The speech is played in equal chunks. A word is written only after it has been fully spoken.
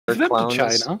Give them to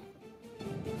clones. China.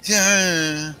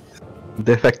 Yeah.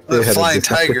 The Flying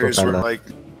Tigers were like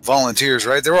volunteers,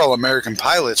 right? They were all American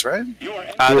pilots, right?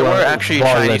 There were actually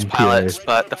Chinese pilots,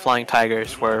 but the Flying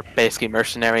Tigers were basically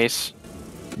mercenaries.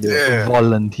 Yeah.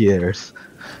 Volunteers.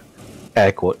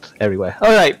 Air quotes everywhere.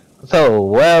 Alright, so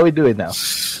what are we doing now?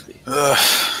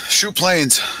 Shoot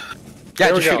planes. Yeah,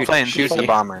 There we just shoot go. planes. Shoot the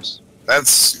bombers.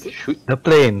 That's Shoot the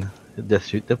plane. Just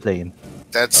shoot the plane.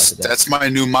 that's my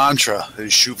new mantra.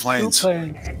 Is shoot planes.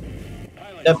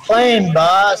 The plane,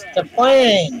 boss. The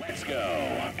plane.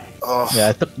 Oh, Yeah,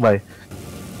 I took my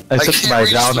I took can't my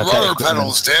reach ground the attack rudder equipment.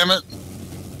 pedals. Damn it!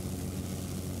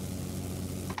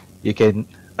 You can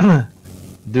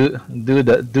do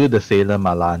the Sailor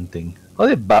Malan thing. Or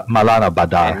the Malan or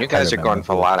Badar. Man, you guys are going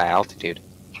for a lot of altitude.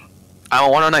 I'm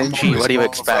a 109G, what do you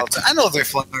expect? I know they're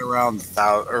flying around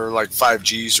 1,000 or like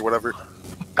 5Gs or whatever.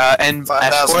 And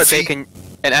 5,000 escort, they feet. can...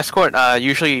 In escort,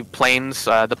 usually planes,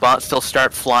 the bots still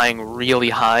start flying really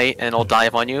high and it'll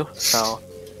dive on you, so...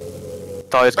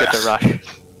 It's always good to rush.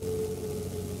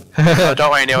 Oh,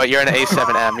 don't worry, Neil, you're in an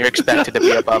A7M, you're expected to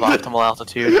be above optimal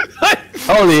altitude.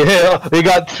 Holy hell! We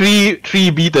got three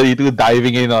B-32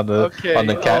 diving in on the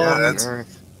cat. Yeah,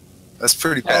 that's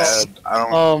pretty bad. I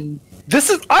don't.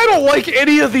 I don't like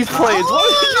any of these planes.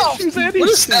 Why did you choose anything? What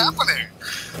is happening?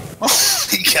 Oh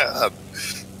my god!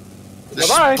 There's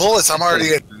Bye-bye. bullets. I'm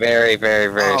already at. Very, very,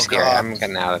 very Oh, scary. God. I'm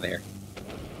getting out of there.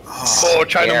 Oh,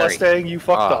 China Scary. Mustang, you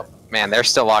fucked up. Man, they're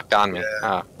still locked on me. Yeah.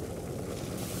 Oh.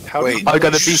 How Wait, I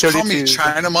got a you just call me B-32.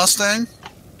 China Mustang?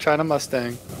 China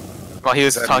Mustang. Well, he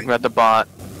was Does that talking mean- about the bot.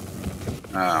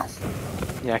 Oh.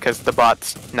 Yeah, because the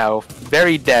bot's now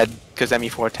very dead, because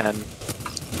ME410.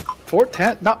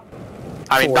 410? Not.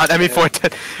 I mean, not 410.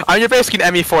 ME410. I mean, you're basically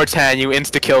an ME410, you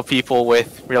insta-kill people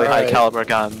with really high Right. caliber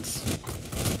guns.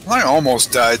 I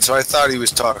almost died, so I thought he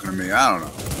was talking to me. I don't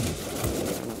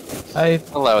know.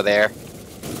 Hello there.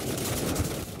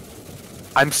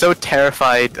 I'm so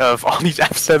terrified of all these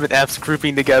F7Fs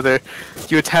grouping together.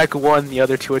 You attack one, the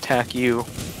other two attack you.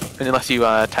 And unless you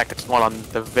attack the one on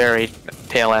the very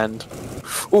tail end.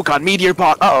 Oh god, meteor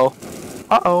bot! Uh-oh.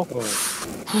 Uh-oh.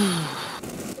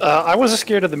 I was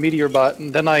scared of the meteor bot,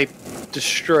 and then I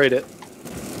destroyed it.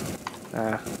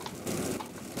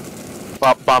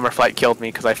 Well, bomber flight killed me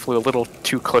because I flew a little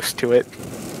too close to it.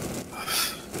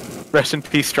 Rest in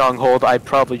peace, Stronghold. I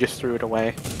probably just threw it away.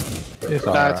 It's That's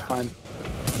alright. fine.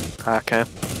 Okay.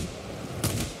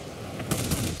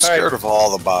 Scared of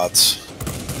all the bots.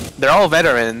 They're all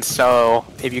veterans, so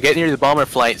if you get near the bomber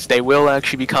flights, they will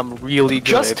actually become really good.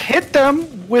 Just hit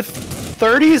them with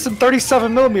 30s and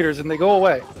 37 millimeters, and they go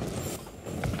away.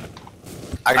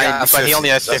 I got but he only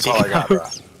has 50. 50. That's all I got,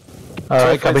 bro.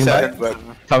 Alright, coming back. But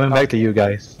Coming back to you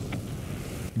guys.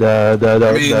 I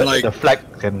mean, The flag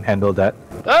can handle that.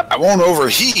 I won't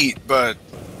overheat, but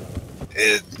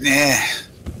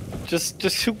Just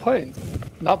shoot planes.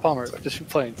 Not bombers, just shoot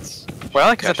planes. Well, I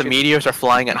like that the meteors are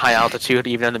flying at high altitude,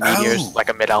 even though the meteor's Oh. like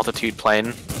a mid-altitude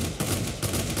plane.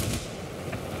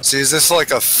 See, is this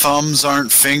like a thumbs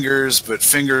aren't fingers, but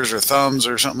fingers are thumbs,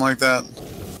 or something like that?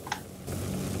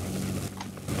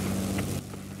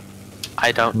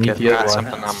 I don't get Meteor that. one.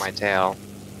 Something on my tail.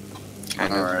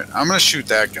 Kind of. Alright, I'm gonna shoot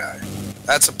that guy.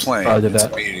 That's a plane. Roger It's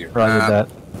that. a meteor. Roger that.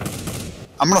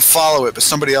 I'm gonna follow it, but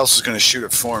somebody else is gonna shoot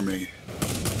it for me.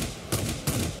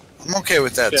 I'm okay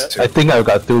with that Yeah. too. I think I've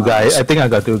got two guys. I think I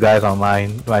got two guys on my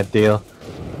tail.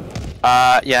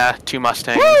 Yeah, two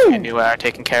Mustangs Woo! and you are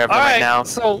taking care of them Alright, right now.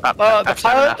 so the that's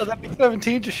not pilot enough. of that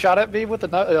B-17 just shot at me with a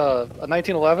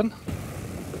 1911.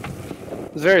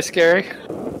 It was very scary.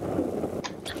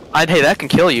 Hey, that can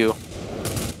kill you.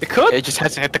 It could. It just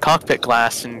has to hit the cockpit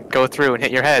glass and go through and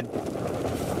hit your head.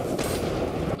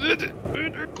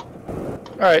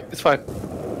 Alright, it's fine.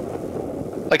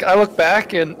 Like, I look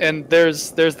back and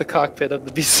there's the cockpit of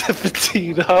the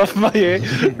B-17 off my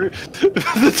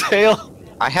the tail.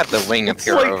 I had the wing It's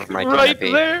appear like over my right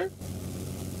canopy. there.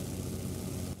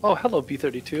 Oh, hello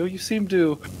B-32. You seem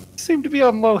to be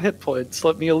on low hit points.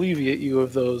 Let me alleviate you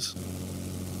of those.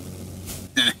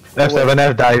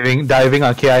 F7F diving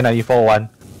on Ki-94-I.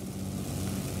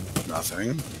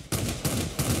 Nothing.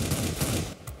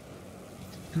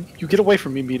 You get away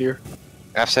from me, Meteor.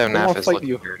 I F7F won't is fight looking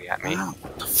you. dirty at me. Wow,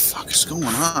 what the fuck is going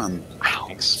on?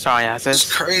 Thanks. Sorry, This Aziz.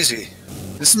 is crazy.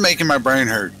 This is making my brain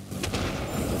hurt.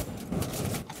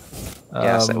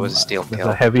 Yes, it was a steal There's kill.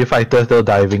 a heavy fighter still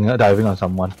diving on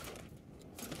someone.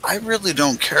 I really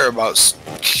don't care about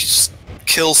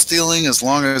kill stealing as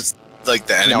long as like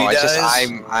the enemy No,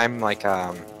 dies. I'm like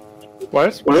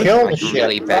What? Kill the Like ship.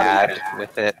 really bad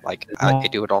with it. Like I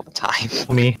do it all the time.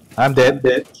 Me, I'm dead.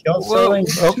 Kill something.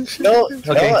 Oh, Kill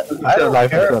okay. it. I Still don't alive,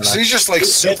 care. still alive. So he's just like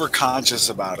super conscious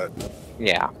about it.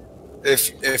 Yeah.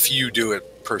 If you do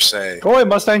it per se, Go away,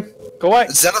 Mustang. Go away.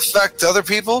 does that affect other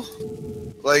people?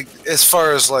 Like as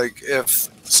far as like if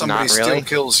somebody Not really. still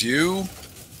kills you,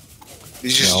 you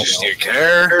just do you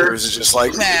care, or is it just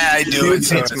like nah, I do it.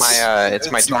 So It's my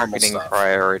it's normal targeting stuff.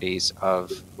 priorities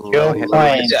of low hit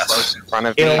planes. close in front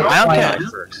of me. Kill I don't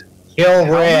planes. care.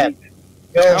 Kill red.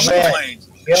 Kill Shoot red. planes.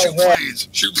 Kill Shoot red. planes.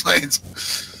 Shoot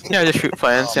planes. Yeah, just shoot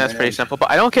planes. Oh, Yeah, it's man. pretty simple. But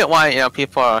I don't get why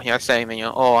people are saying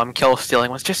oh, I'm kill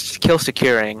stealing. It's just kill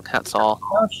securing. That's all.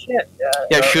 Oh shit.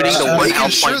 Yeah, shooting the one making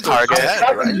health sure point they're target. dead.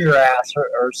 Covering right? your ass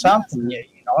or something. You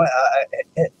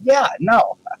know. Yeah.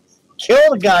 No. Kill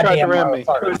the Tried to goddamn ram me.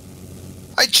 motherfucker.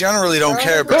 I generally don't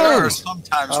care, but there are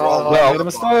sometimes where I'll Oh, well, I made a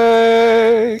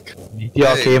mistake. Meteor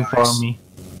Hey, came nice. for me.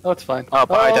 Oh, it's fine. Oh,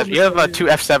 but you have 2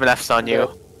 F7Fs on you.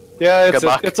 Yeah, Good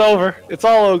luck. it's over. It's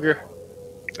all ogre.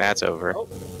 That's over.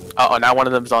 Oh, now one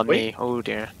of them's on Wait. me. Oh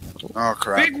dear. Oh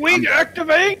crap! Big wing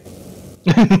activate.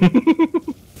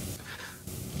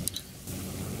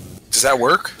 Does that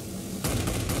work?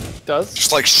 Does.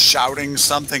 Just like shouting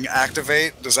something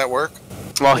activate. Does that work?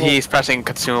 Well, he's pressing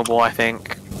consumable, I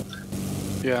think,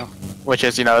 Yeah. which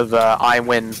is the I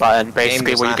win button,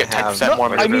 basically does where you not get have- 10% more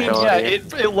I mean, yeah,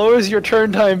 maneuverability. it lowers your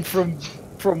turn time from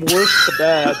worse to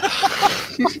bad.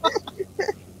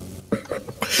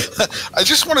 I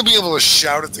just want to be able to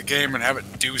shout at the game and have it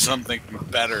do something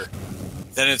better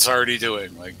than it's already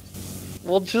doing. Like,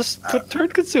 Well, just put turn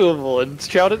consumable and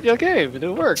shout at your game, and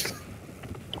it'll work.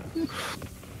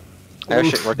 I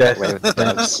wish it worked that way with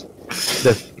those.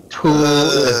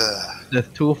 There's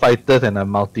two fighters and a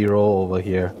multi-role over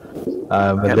here.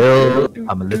 I'm a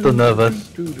little nervous.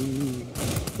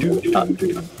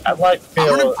 I'd like to I'm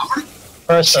feel gonna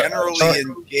press generally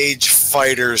engage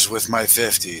fighters with my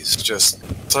 50s. Just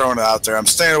throwing it out there. I'm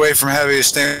staying away from heavies,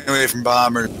 staying away from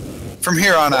bombers. From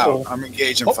here on out, I'm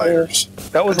engaging fighters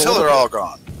That was until a they're little all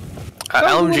gone.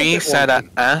 LMG said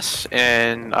S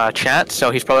in chat,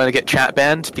 so he's probably gonna get chat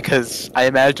banned because I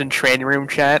imagine training room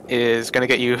chat is gonna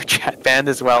get you chat banned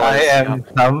as well.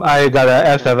 I got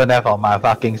a F7F on my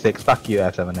fucking 6. Fuck you,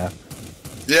 F7F.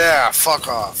 Yeah, fuck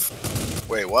off.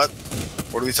 Wait, what?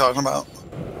 What are we talking about?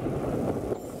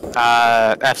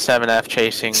 F7F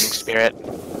chasing spirit.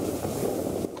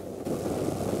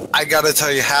 I gotta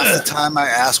tell you, half the time I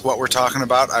ask what we're talking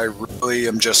about, I really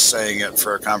am just saying it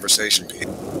for a conversation piece.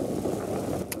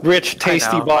 rich,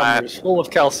 tasty know, bombers full of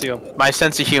calcium. My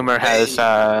sense of humor has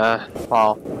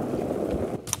well,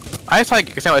 I just like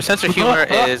because my sense of humor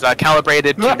is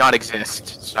calibrated to not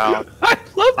exist. So I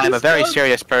love I'm a this very gun.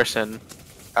 serious person.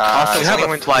 Also, we is have a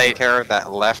anyone flight taking care of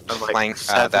that left of, like, flank,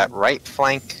 7. that right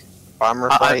flank bomber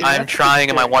flight? I'm trying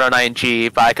in my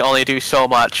 109G, but I can only do so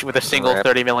much with a single Rip.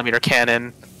 30mm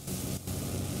cannon.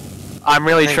 I'm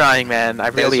really trying, man. I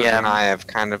really Desert am. and I have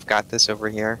kind of got this over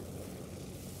here.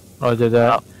 Roger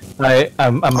that.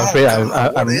 I'm afraid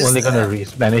God, I'm what is only gonna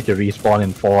that? manage to respawn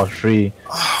in 4, 3,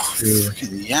 Oh, Yeah.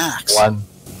 freaking yaks. 1.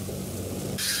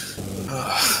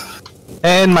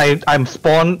 And I'm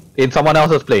spawned in someone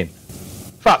else's plane.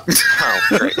 Fuck. Oh,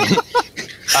 great.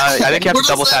 I think you have What to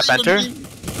double does tap that even enter. mean?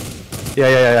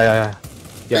 Yeah.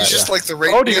 He's just like the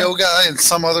Oh, dear. radio guy and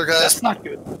some other guy. That's not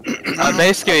good.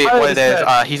 Basically, I what it is,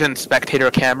 understand. he's in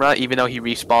spectator camera, even though he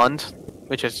respawned,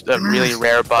 which is a really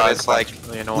rare bug. it's like-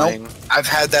 really annoying. I've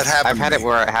had that happen. I've had to it me.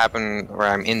 where it happened where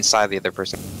I'm inside the other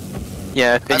person.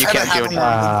 Yeah, then I've you had can't it do happen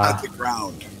anything. at the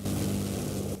ground,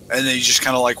 and then you just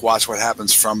kind of like watch what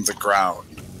happens from the ground.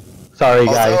 Sorry,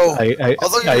 guys.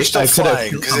 Although you're still could've flying,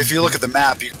 killed because if you look at the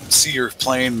map, you can see your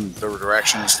plane, the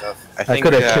direction and stuff. I think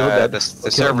could've killed that- the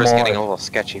killed server's more. getting a little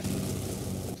sketchy.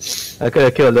 I could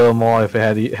have killed a little more if I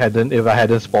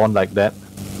hadn't spawned like that.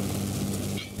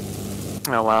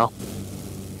 Oh well.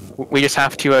 We just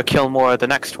have to kill more of the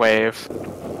next wave.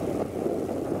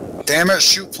 Damn it,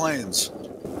 shoot planes.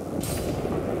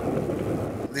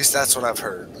 At least that's what I've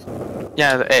heard.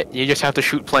 Yeah, you just have to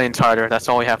shoot planes harder. That's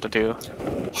all we have to do.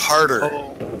 Harder.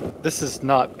 Oh, this is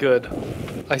not good.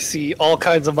 I see all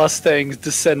kinds of Mustangs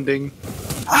descending.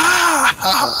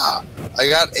 I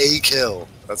got a kill.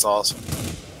 That's awesome.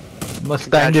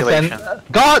 Mustang descend.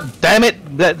 Congratulations. God damn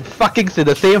it! That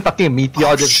the same fucking meteor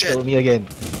Oh, just shit. killed me again.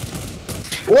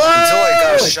 Until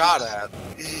I got shot at.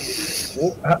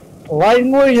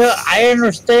 Language, I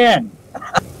understand.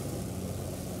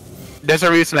 There's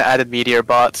a reason I added meteor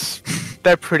bots.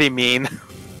 They're pretty mean.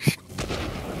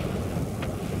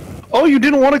 Oh, you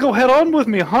didn't want to go head on with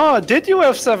me, huh? Did you,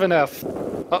 F7F?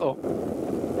 Uh-oh.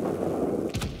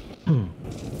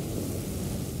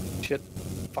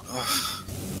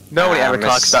 Nobody ever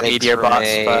talks about mistakes meteor were bots,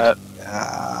 made. but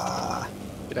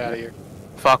Get out of here.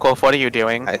 Fuckwolf, what are you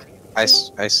doing?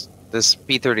 This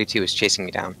B-32 is chasing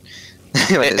me down.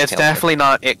 It's definitely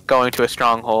not it going to a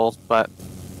stronghold, but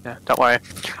yeah, don't worry.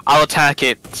 I'll attack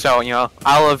it, so, you know,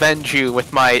 I'll avenge you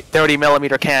with my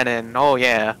 30mm cannon. Oh,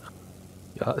 yeah.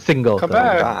 Single. Come so-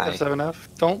 back, die. F7F.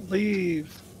 Don't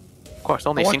leave. Of course,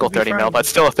 only I want single to be 30mm, friends. but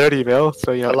still a 30mm,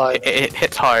 so, you I know, lied. it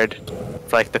hits hard.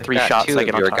 It's like the I've 3 got shots 2 I of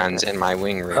get on your target. guns in my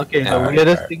wing room. Okay, the Alright,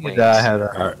 weirdest alright, thing is wings. that I had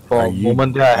a, for a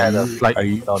moment there I had a slight Are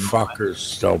you on fuckers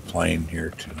still playing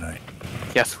here tonight?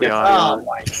 Yes, we are. Oh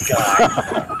my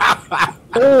god.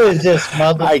 Who is this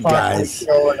Hi, motherfucker guys.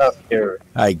 showing up here?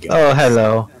 I get Oh,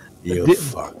 hello. you Did-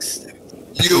 fucks.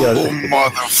 You Yeah. I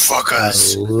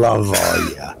motherfuckers. love all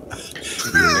ya.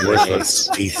 You worthless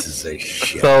pieces of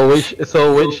shit. So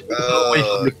which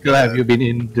liquor have you been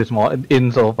in this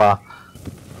in so far?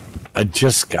 I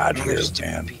just got here,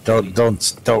 man.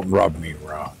 Don't rub me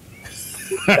wrong.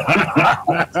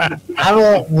 I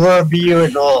won't rub you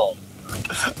at all.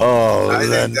 Oh, I think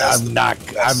then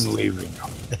that's- I'm leaving.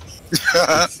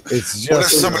 It's just What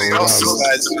if somebody else rub.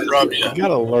 decides to rub you? You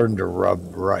gotta learn to rub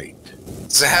right.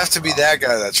 Does it have to be that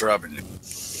guy that's rubbing you?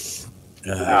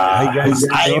 How you guys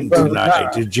doing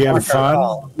tonight? Did you have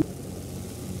fun?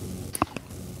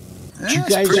 Did you Yeah,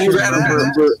 guys it's pretty remember?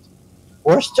 badass.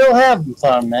 We're still having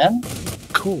fun, man.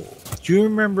 Cool. Do you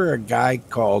remember a guy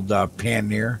called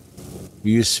Panier who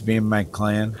used to be in my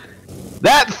clan?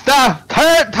 That's the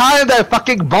third time that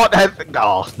fucking bot has.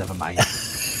 Oh, never mind.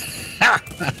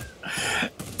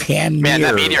 Panier. Man,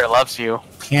 that meteor loves you.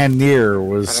 Panier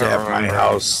was I don't at my remember.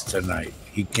 house tonight.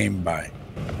 He came by.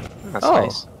 That's Oh.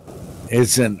 nice.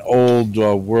 It's an old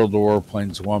World of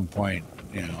Warplanes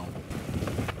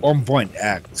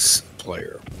 1.x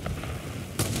player.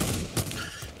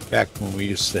 Back when we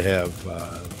used to have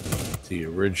the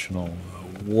original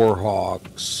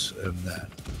Warhawks and that.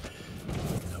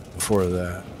 Before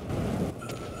that,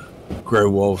 Grey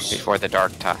Wolves. Before the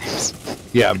dark times.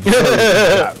 Yeah,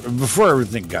 before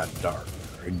everything got dark.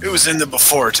 It was in the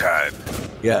before time.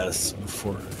 Yes,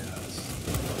 before. Yes.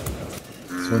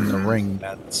 It's when the ring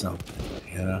meant something,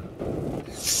 you know.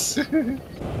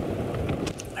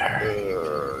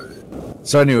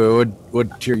 So anyway,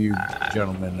 what tier you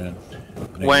gentlemen in?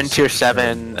 We're in tier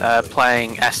 7,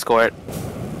 playing Escort.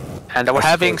 And we're Escort.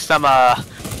 having some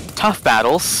tough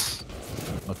battles.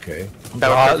 Okay. That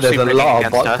were There's purposely a lot rigging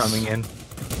of bots against us. coming in.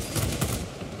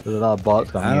 There's a lot of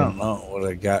bots coming I in. don't know what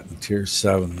I got in tier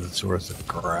 7 that's worth a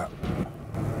crap.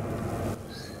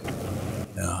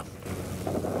 Yeah.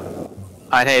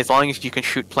 Hey, as long as you can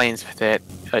shoot planes with it,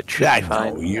 it should I be know.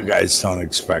 fine. You guys don't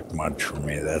expect much from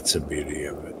me. That's the beauty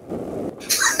of it.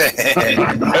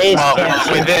 Ace Well,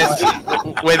 can't with shoot this,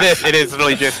 with this, it is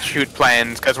really just shoot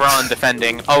planes because we're on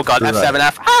defending. Oh god, Right.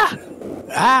 F7F. Ah!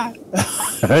 Ah!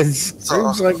 It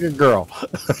seems like a girl.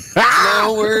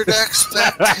 Lowered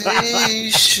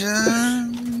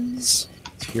expectations.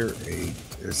 Tier 8.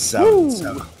 There's 7.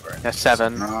 Yeah,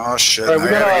 7. Oh shit! Alright, we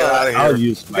I gotta got, get out of I'll here.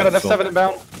 use We my got an phone. F7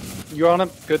 inbound. You on him?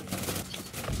 Good.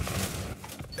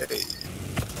 Hey,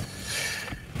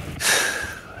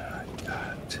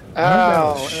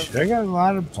 Ow. I got a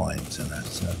lot of planes in that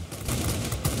set.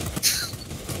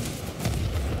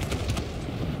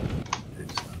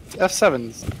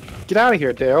 F7s. Get out of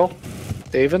here, Daryl.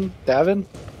 Davin?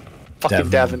 Fucking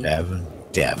Davin.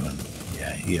 Davin.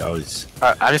 Yeah, he always.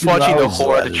 I'm just You watching the know,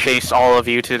 horde Zed. chase all of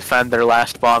you to defend their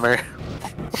last bomber.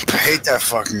 I hate that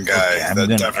fucking guy. I'm that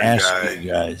gonna Devon ask guy.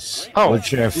 you guys. Oh, what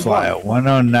should I fly? A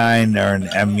 109 or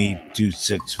an ME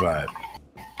 265?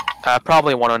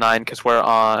 Probably 109 because we're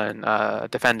on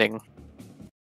defending.